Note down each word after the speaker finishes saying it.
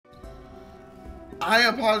I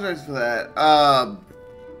apologize for that.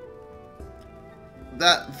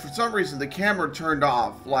 That for some reason the camera turned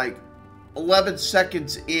off like 11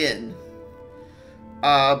 seconds in.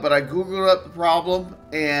 But I googled up the problem,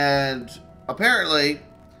 and apparently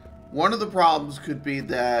one of the problems could be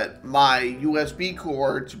that my USB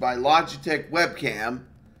cord to my Logitech webcam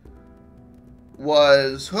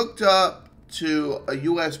was hooked up to a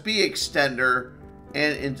USB extender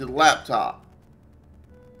and into the laptop.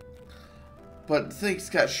 But the thing's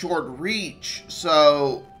got short reach,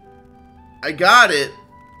 so I got it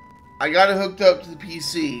hooked up to the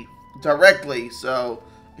PC directly, so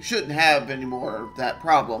I shouldn't have any more of that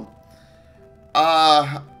problem.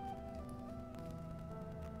 I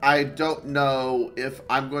don't know if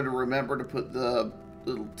I'm going to remember to put the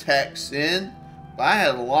little text in, but I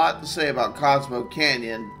had a lot to say about Cosmo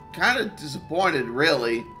Canyon. Kind of disappointed,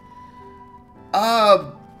 really.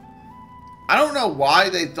 I don't know why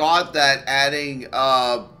they thought that adding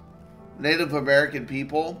Native American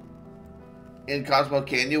people in Cosmo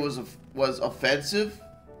Canyon was offensive,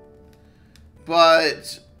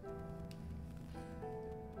 but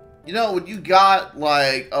you know, when you got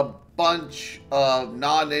like a bunch of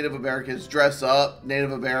non-Native Americans dress up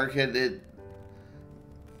Native American,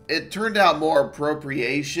 it turned out more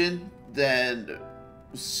appropriation than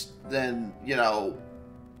you know,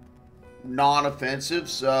 non-offensive.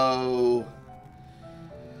 So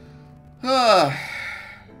I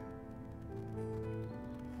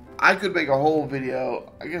could make a whole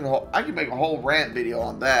video. I could make a whole rant video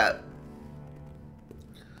on that.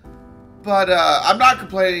 But I'm not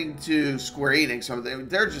complaining to Square Enix.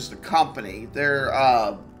 They're just a company. They're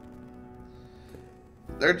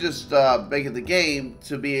just making the game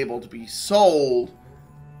to be able to be sold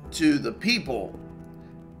to the people.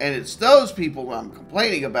 And it's those people I'm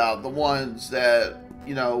complaining about, the ones that,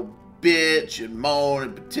 you know, bitch and moan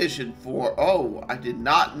and petition for, oh, I did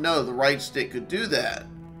not know the right stick could do that.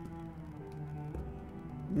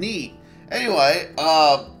 Neat. Anyway,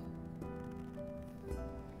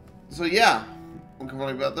 so yeah, I'm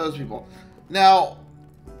complaining about those people. Now,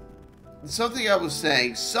 something I was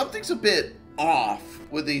saying, something's a bit off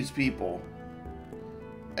with these people.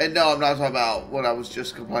 And no, I'm not talking about what I was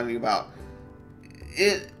just complaining about.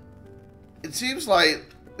 It seems like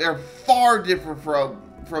they're far different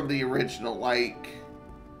from the original. Like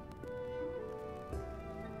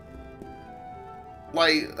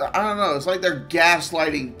I don't know. It's like they're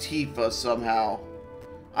gaslighting Tifa somehow.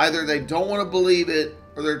 Either they don't want to believe it,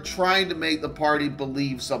 or they're trying to make the party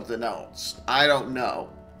believe something else. I don't know.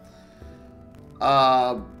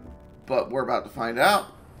 But we're about to find out.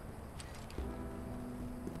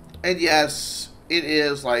 And yes, it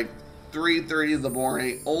is like 3:30 in the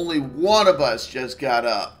morning. Only one of us just got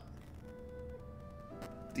up.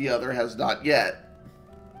 The other has not yet.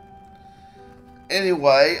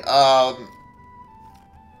 Anyway,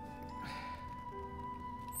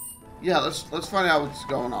 yeah, let's find out what's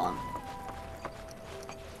going on.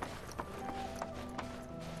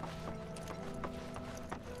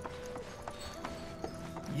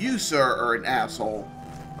 You, sir, are an asshole.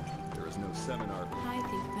 There is no seminar. I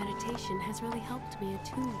think meditation has really helped me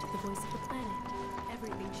attune to the voice of the planet.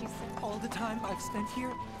 Everything she said. All the time I've spent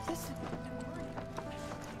here. Listen.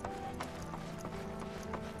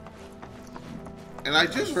 And I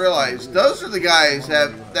just realized those are the guys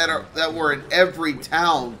that were in every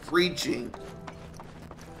town preaching.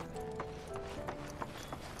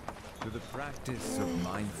 Through the practice of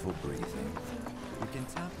mindful breathing, we can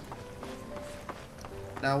tap.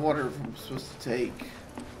 Now, what are I'm supposed to take?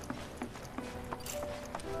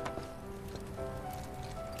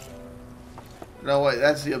 No, wait,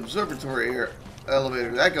 that's the observatory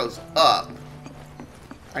elevator. That goes up.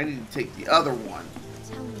 I need to take the other one.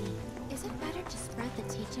 Tell me, is it better to spread the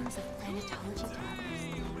teachings of planetology to others?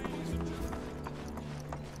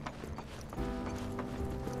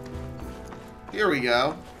 Here we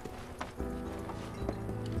go.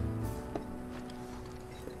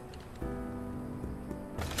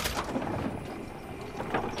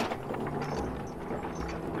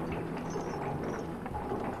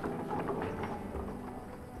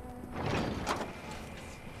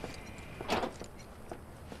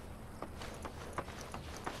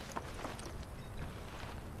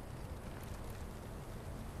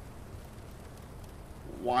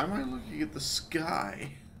 Why am I looking at the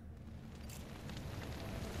sky?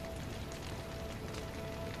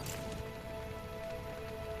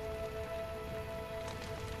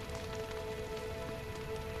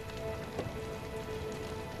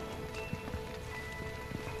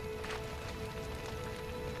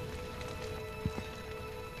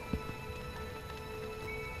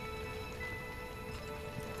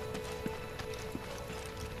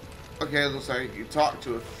 Okay, it looks like you talked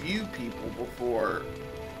to a few people before.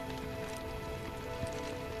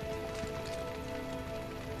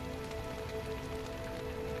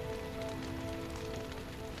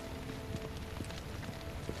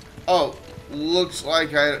 Oh, looks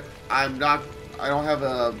like I don't have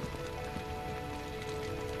a,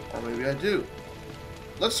 or maybe I do.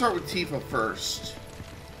 Let's start with Tifa first.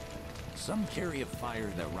 Some carry a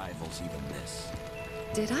fire that rivals even this.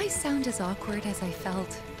 Did I sound as awkward as I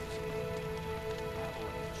felt?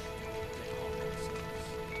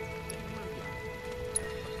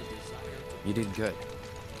 You did good.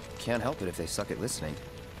 Can't help it if they suck at listening.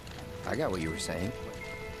 I got what you were saying.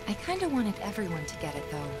 I kinda wanted everyone to get it,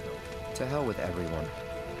 though. To hell with everyone.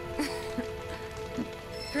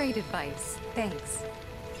 Great advice. Thanks.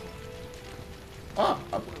 Ah,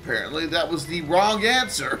 apparently that was the wrong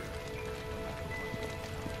answer.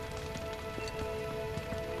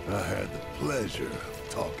 I had the pleasure of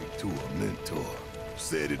talking to a mentor.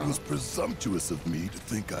 Said it was presumptuous of me to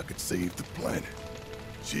think I could save the planet.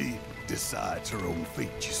 She decides her own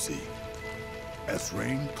fate, you see. As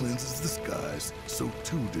rain cleanses the skies, so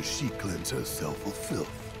too does she cleanse herself of filth.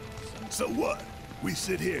 So what? We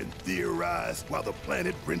sit here and theorize while the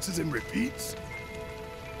planet rinses and repeats?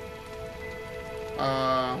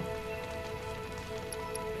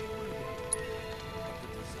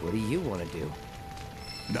 What do you want to do?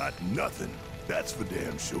 Not nothing. That's for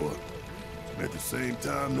damn sure. At the same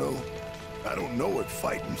time, though, I don't know if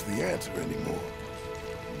fighting's the answer anymore.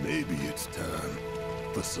 Maybe it's time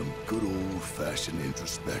for some good old-fashioned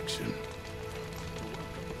introspection.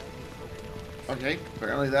 Okay,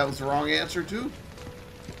 apparently that was the wrong answer too.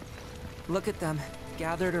 Look at them,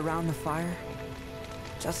 gathered around the fire.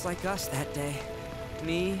 Just like us that day.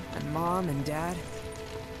 Me and Mom and Dad.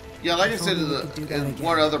 Yeah, like I If said only we could do that in again.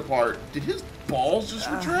 one other part, did his balls just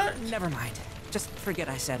retract? Never mind. Just forget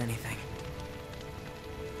I said anything.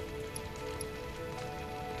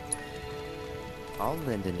 I'll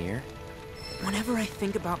lend an ear. Whenever I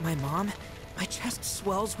think about my mom, my chest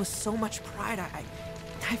swells with so much pride,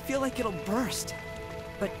 I feel like it'll burst.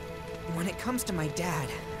 But when it comes to my dad,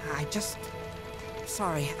 I just...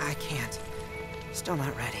 Sorry, I can't. Still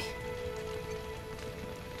not ready.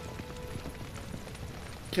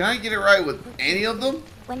 Can I get it right with any of them?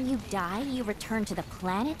 When you die, you return to the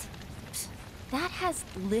planet? Psst, that has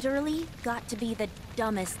literally got to be the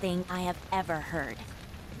dumbest thing I have ever heard.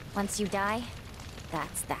 Once you die,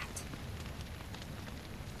 that's that.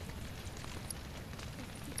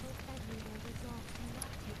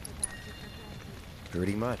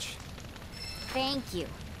 Pretty much. Thank you.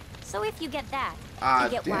 So if you get that, Ah,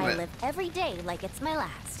 you get damn why it. I live every day like it's my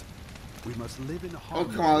last. We must live in Oh,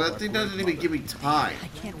 harmony. come on, with that our thing great doesn't even mother. give me time. I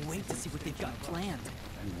can't wait to see what they've got planned.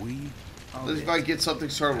 And we are Let's see if I it. get something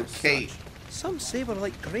started with Kate. Some say we're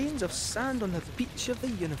like grains of sand on the beach of the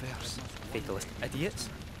universe. Fatalist idiots.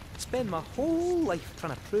 Spend my whole life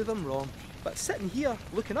trying to prove I'm wrong, but sitting here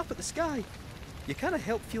looking up at the sky, you can't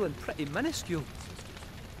help feeling pretty minuscule.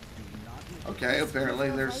 Okay, apparently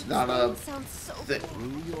there's not a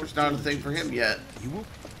there's not a thing for him yet. You will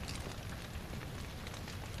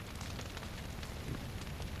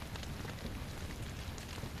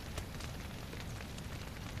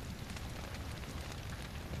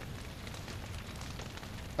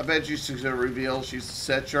I bet you she's gonna reveal she's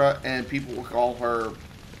Cetra, and people will call her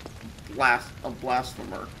a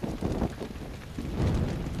blasphemer.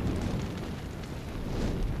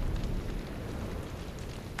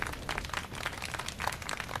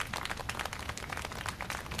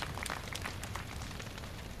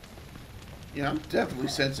 Yeah, I'm definitely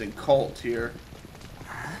sensing cult here.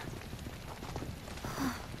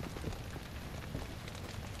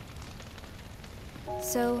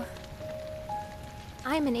 So,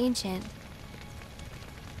 I'm an ancient.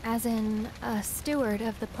 As in, a steward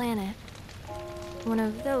of the planet. One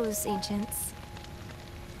of those ancients.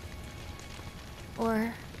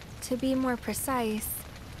 Or, to be more precise,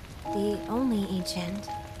 the only ancient.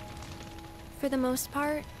 For the most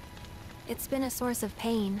part, it's been a source of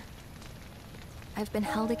pain. I've been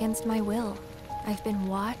held against my will. I've been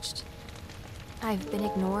watched. I've been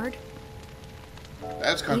ignored.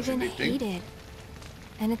 That's Even contradicting. hated.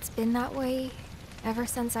 And it's been that way ever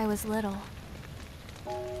since I was little.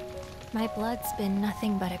 My blood's been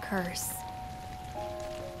nothing but a curse.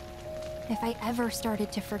 If I ever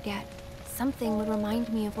started to forget, something would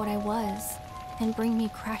remind me of what I was and bring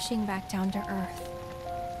me crashing back down to earth.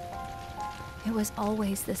 It was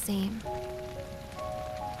always the same.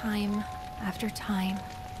 Time after time.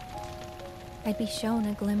 I'd be shown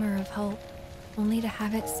a glimmer of hope, only to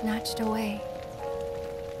have it snatched away.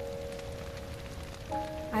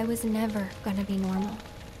 I was never gonna be normal.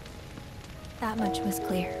 That much was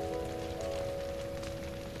clear.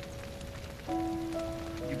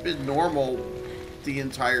 You've been normal the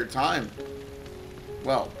entire time.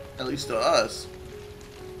 Well, at least to us.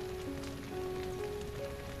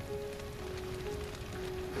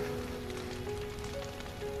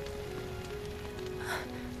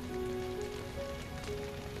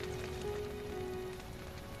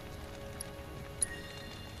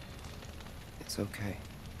 It's okay.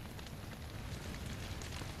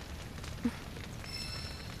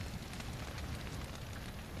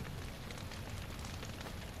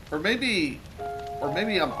 Or maybe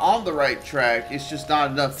I'm on the right track. It's just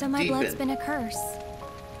not enough So to my deepen. blood's been a curse,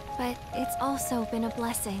 but it's also been a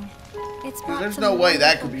blessing. It's brought there's some no way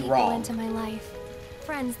that wonderful could be people wrong. into my life,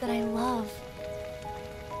 friends that I love,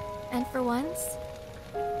 and for once,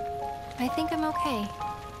 I think I'm okay.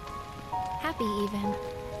 Happy even.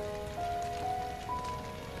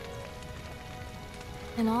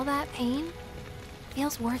 And all that pain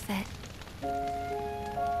feels worth it.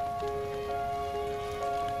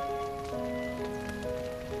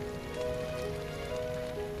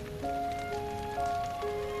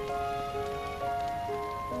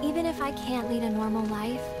 Even if I can't lead a normal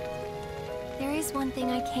life, there is one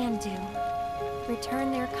thing I can do.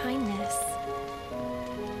 Return their kindness.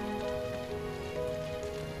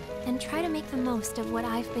 And try to make the most of what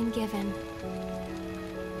I've been given.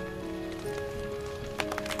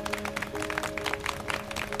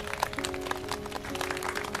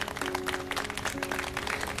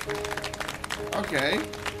 Okay.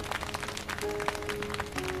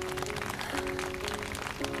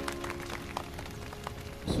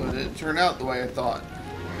 So it didn't turn out the way I thought.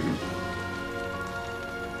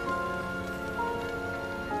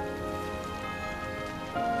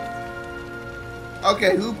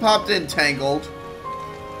 Okay, who popped in Tangled?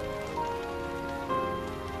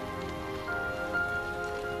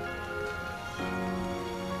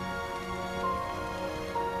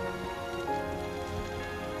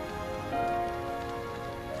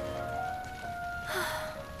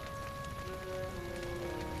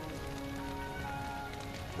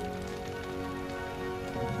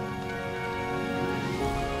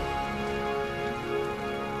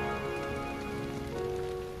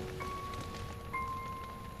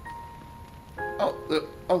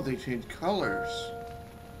 Oh, they changed colors.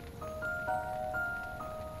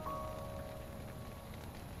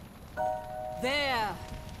 There!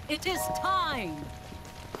 It is time!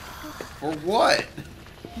 For what?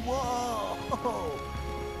 Whoa!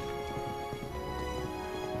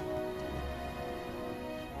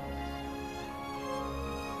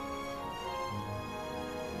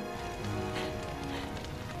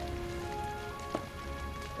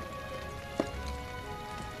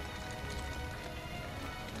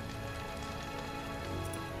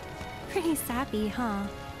 Pretty sappy, huh?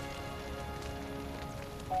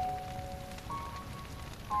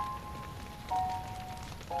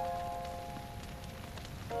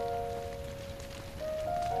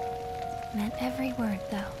 Meant every word,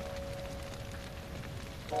 though.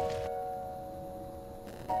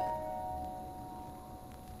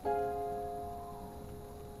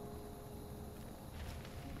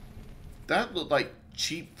 That looked like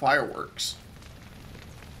cheap fireworks.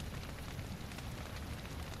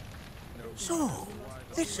 So,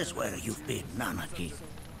 this is where you've been, Nanaki.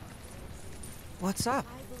 What's up?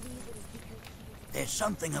 There's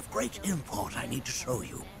something of great import I need to show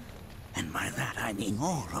you. And by that I mean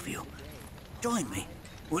all of you. Join me,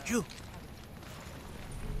 would you?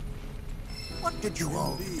 What did you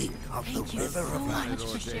all think of the River of Light?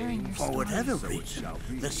 For whatever reason,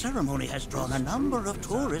 the ceremony has drawn a number of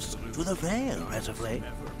tourists to the Vale as of late.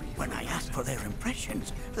 When I ask for their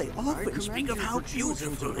impressions, they often speak of how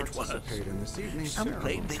beautiful it was. Some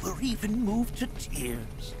claim they were even moved to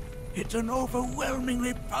tears. It's an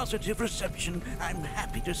overwhelmingly positive reception, I'm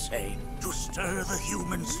happy to say. To stir the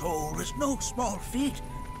human soul is no small feat,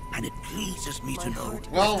 and it pleases me to know.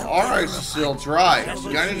 Well, our eyes are still dry.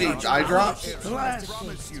 You got any eye drops? Alas,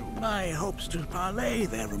 my hopes to parlay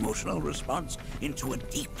their emotional response into a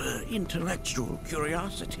deeper intellectual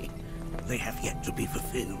curiosity. They have yet to be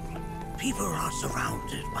fulfilled. People are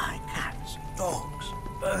surrounded by cats, dogs,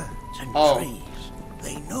 birds, and trees.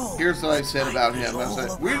 They know. Here's what I said about him. I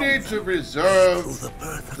said, we need to reserve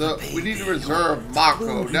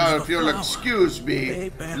Mako. Now, if you'll excuse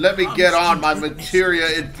me, let me get on my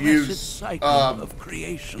materia-infused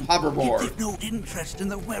hoverboard. They've no interest in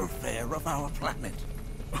the welfare of our planet.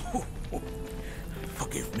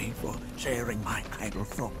 Forgive me for sharing my idle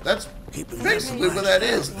thoughts. That's basically what that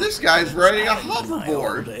is. This guy's riding a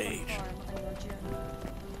hoverboard.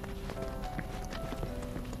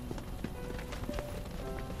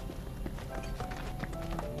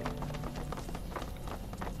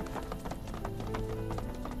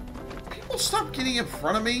 stop getting in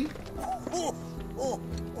front of me?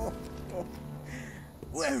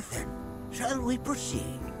 Well then, shall we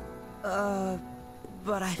proceed?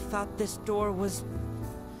 But I thought this door was...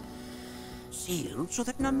 Sealed so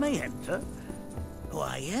that none may enter?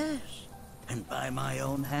 Why, yes. And by my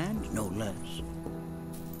own hand, no less.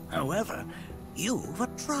 However, you've a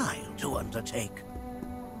trial to undertake.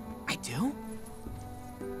 I do?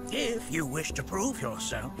 If you wish to prove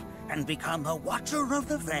yourself and become a Watcher of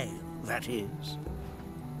the Veil, that is.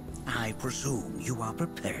 I presume you are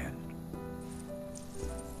prepared.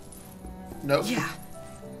 Nope. Yeah.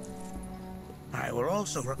 I will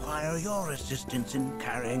also require your assistance in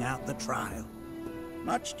carrying out the trial.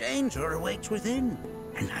 Much danger awaits within,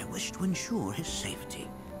 and I wish to ensure his safety.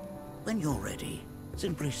 When you're ready,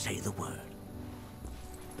 simply say the word.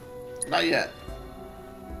 Not yet.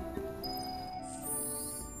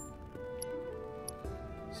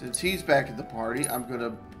 Since he's back at the party, I'm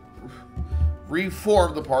gonna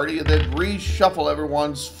reform the party and then reshuffle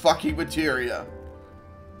everyone's fucking materia.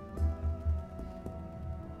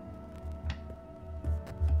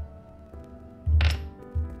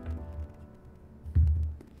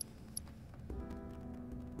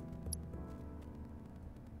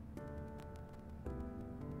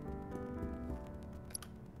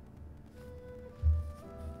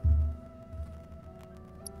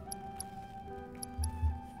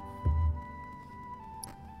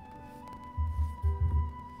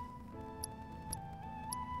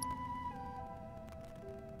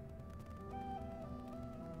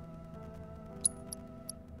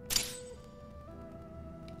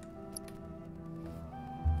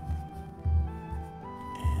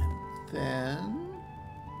 Then...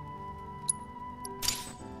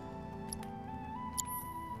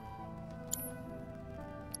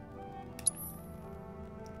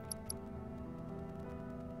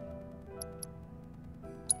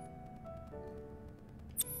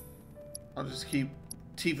 I'll just keep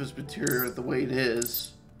Tifa's material the way it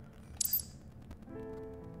is.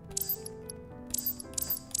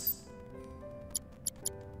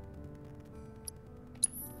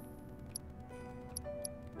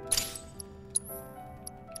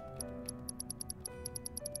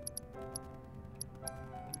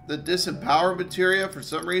 The disempower materia, for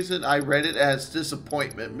some reason, I read it as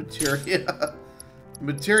disappointment materia.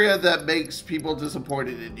 Materia that makes people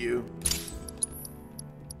disappointed in you.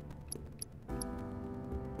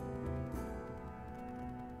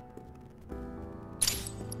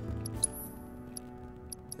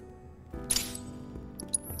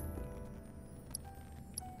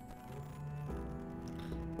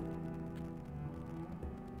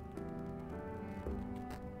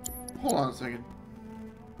 Hold on a second.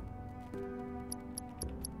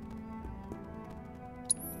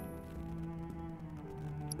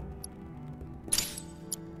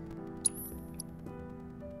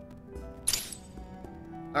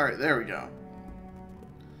 All right, there we go.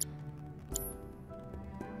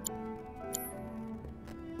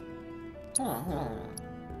 Hold on, hold on.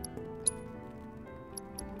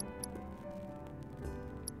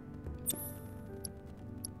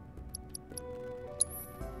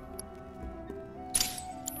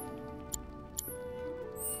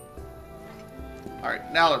 All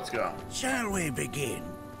right, now let's go. Shall we begin?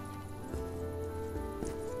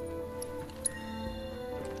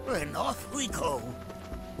 Then off we go.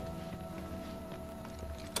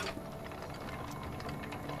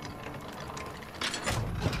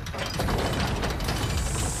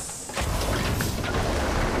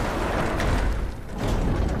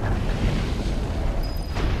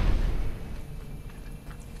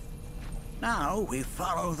 Now we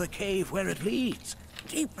follow the cave where it leads,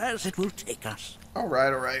 deep as it will take us. All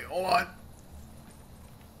right, hold on.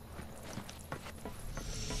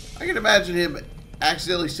 I can imagine him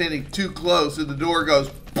accidentally standing too close and the door goes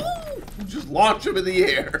boom, just launch him in the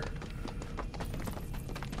air.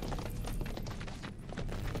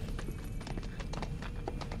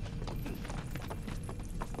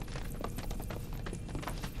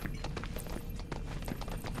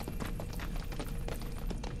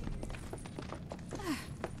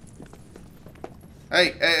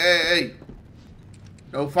 Hey.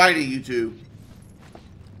 No fighting, you two.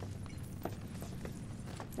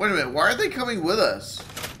 Wait a minute, why are they coming with us?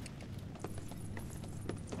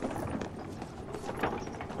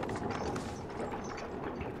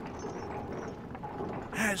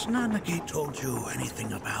 Has Nanaki told you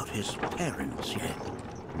anything about his parents yet?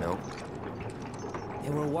 Nope. They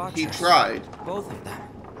were watchers. He tried. Both of them.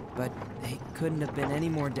 But they couldn't have been any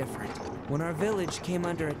more different. When our village came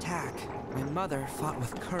under attack, my mother fought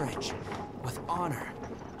with courage, with honor.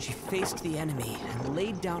 She faced the enemy and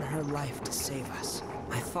laid down her life to save us.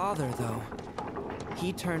 My father, though,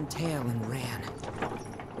 he turned tail and ran.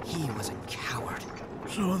 He was a coward.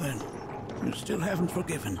 So then, you still haven't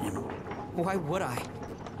forgiven him? Why would I?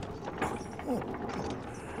 Oh,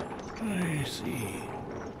 I see.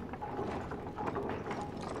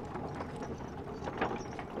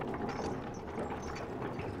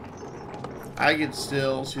 I can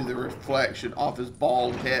still see the reflection off his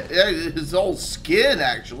bald head. His old skin,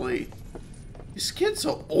 actually. His skin's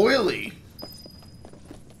so oily.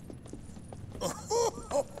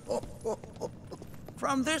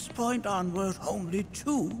 From this point onward, only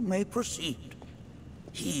two may proceed.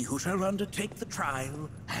 He who shall undertake the trial,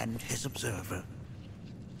 and his observer.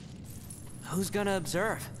 Who's gonna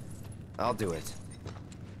observe? I'll do it.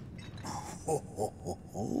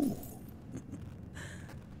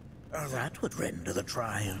 That would render the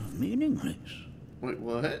trial meaningless. Wait,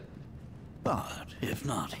 what? But if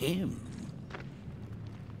not him...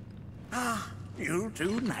 Ah, you'll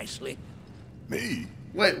do nicely. Me?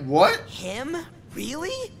 Wait, what? Him?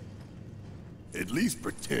 Really? At least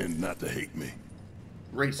pretend not to hate me.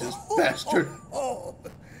 Racist bastard.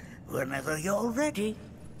 Whenever you're ready.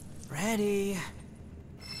 Ready.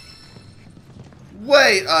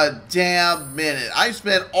 Wait a damn minute. I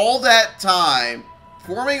spent all that time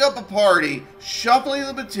forming up a party, shuffling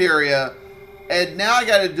the materia, and now I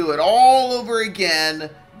gotta do it all over again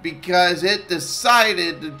because it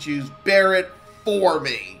decided to choose Barrett for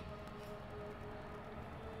me.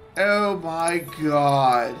 Oh my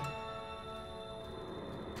god.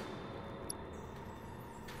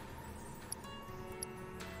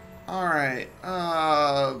 Alright,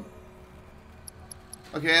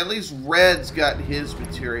 okay, at least Red's got his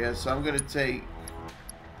materia, so I'm gonna take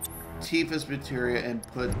Tifa's materia and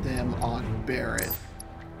put them on Barrett.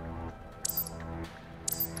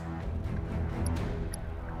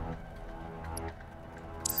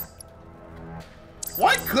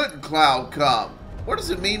 Why couldn't Cloud come? What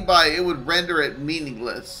does it mean by it would render it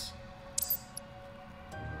meaningless?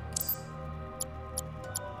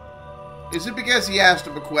 Is it because he asked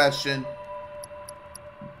him a question?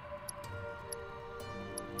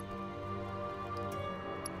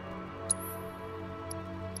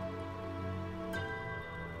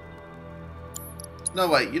 No,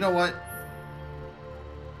 wait, you know what?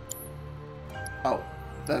 Oh,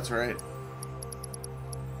 that's right.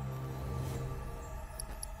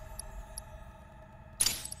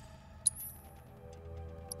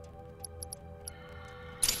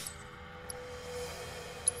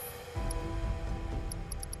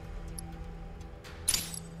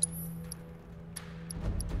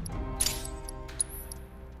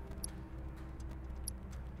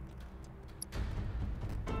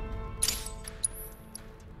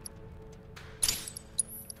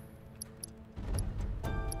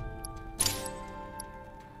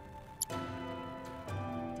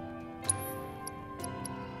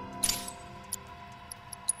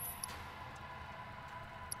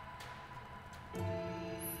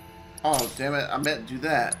 Oh, damn it. I meant to do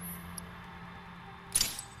that.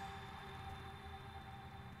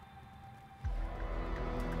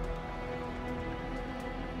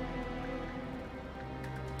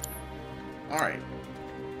 Alright.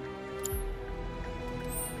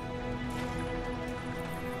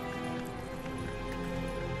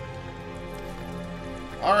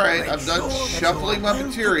 Alright, I'm done shuffling my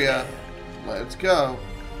materia. Let's go.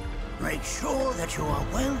 Make sure that you are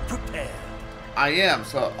well prepared. I am,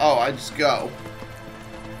 so... Oh, I just go.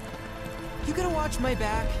 You gonna watch my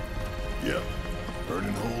back? Yep.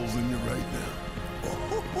 Burning holes in you right now.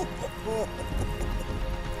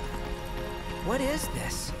 What is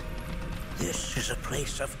this? This is a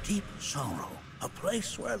place of deep sorrow. A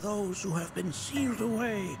place where those who have been sealed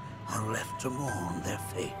away are left to mourn their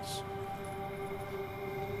fates.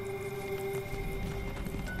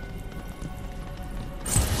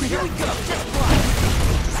 Here we go! Just block!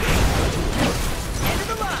 End of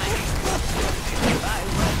the line! I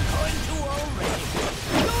was going to already.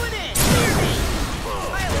 Going in! Hear me!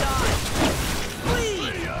 Pile it on!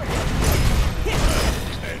 Please!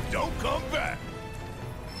 And don't come back!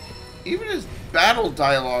 Even his battle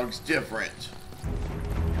dialogue's different.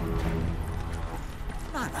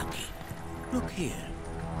 Nanaki, look here.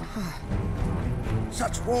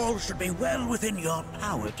 Such walls should be well within your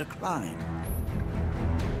power to climb.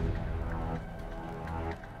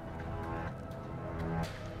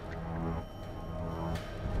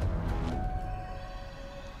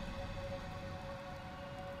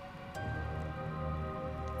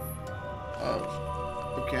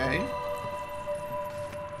 Oh, okay.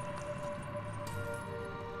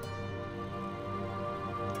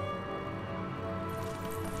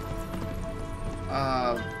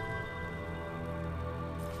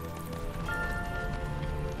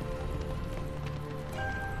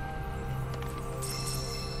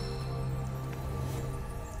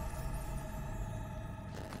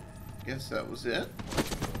 Guess that was it.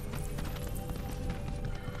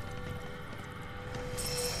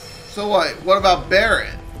 So what about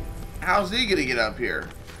Barrett? How's he gonna get up here?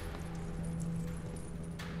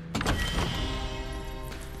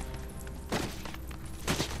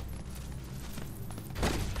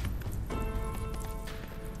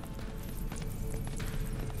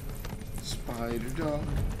 Spider dog,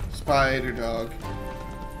 spider dog.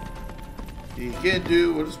 He can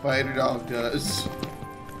do what a spider dog does.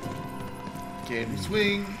 Can he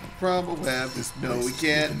swing from a web? No, he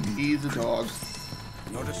can't. He's a dog.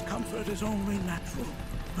 Your discomfort is only natural.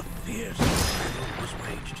 A fierce battle was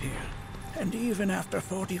waged here. And even after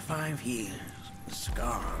 45 years, the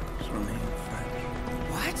scars remain fresh.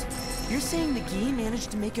 What? You're saying the Gi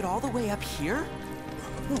managed to make it all the way up here?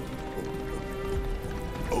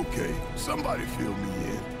 Okay, somebody fill me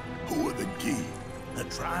in. Who are the Gi? The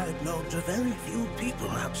tribe knows a very few people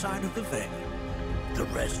outside of the Veil. The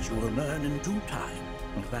rest you will learn in due time.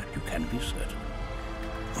 Of that you can be certain.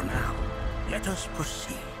 For now, let us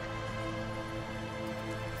proceed.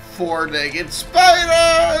 Four-legged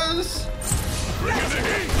spiders! Bring in the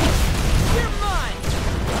heat! You're mine!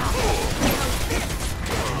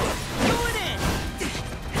 Going in!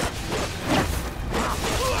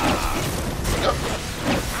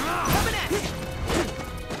 Coming at you!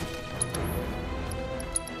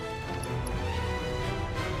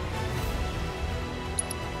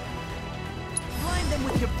 Blind them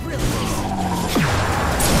with your brilliance!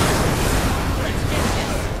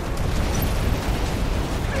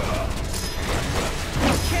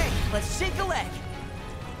 Let's shake a leg.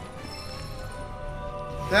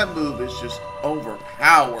 That move is just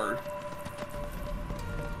overpowered.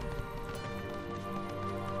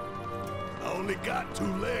 I only got 2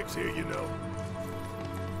 legs here, you know.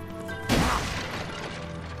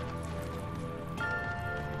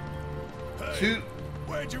 Hey,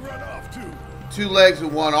 where'd you run off to? 2 legs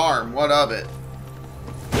and 1 arm. What of it?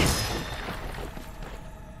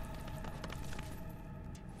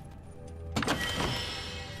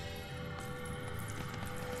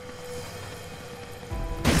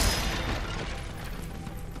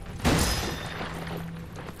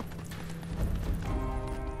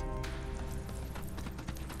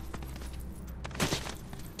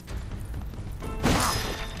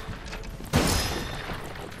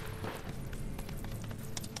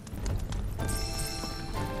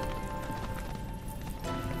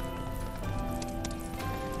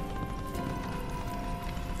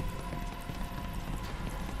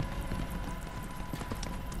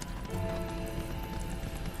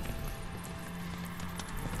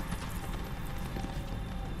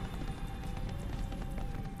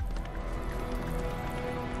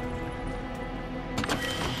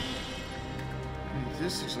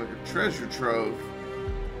 This looks like a treasure trove.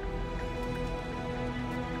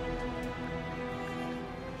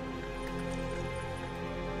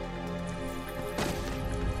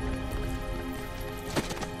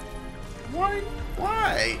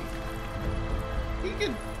 Why? He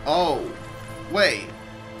can... Oh. Wait.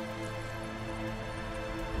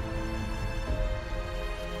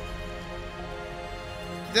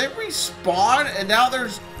 They respawn and now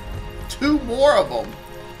there's 2 more of them.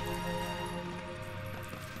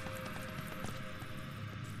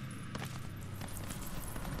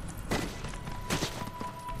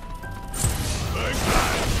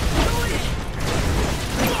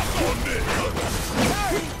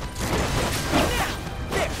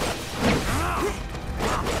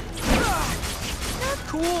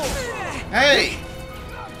 Hey!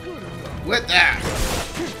 With that!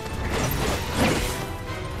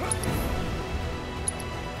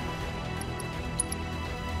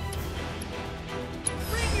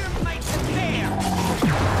 Bring your might to bear!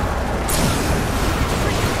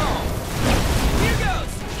 Bring it home! Here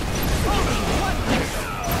goes! Only one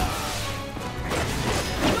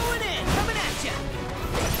going in! Coming at ya!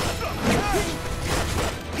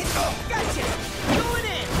 Gotcha! Going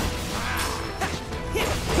in!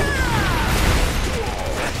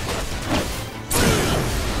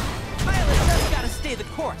 Pilot just gotta stay the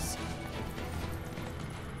course.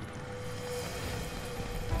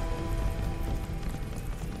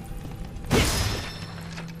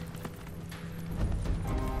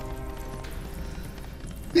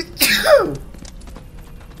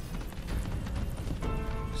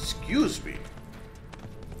 Excuse me.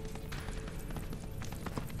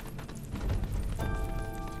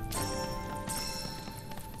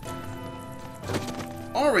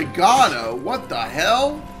 Oregano? What the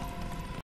hell?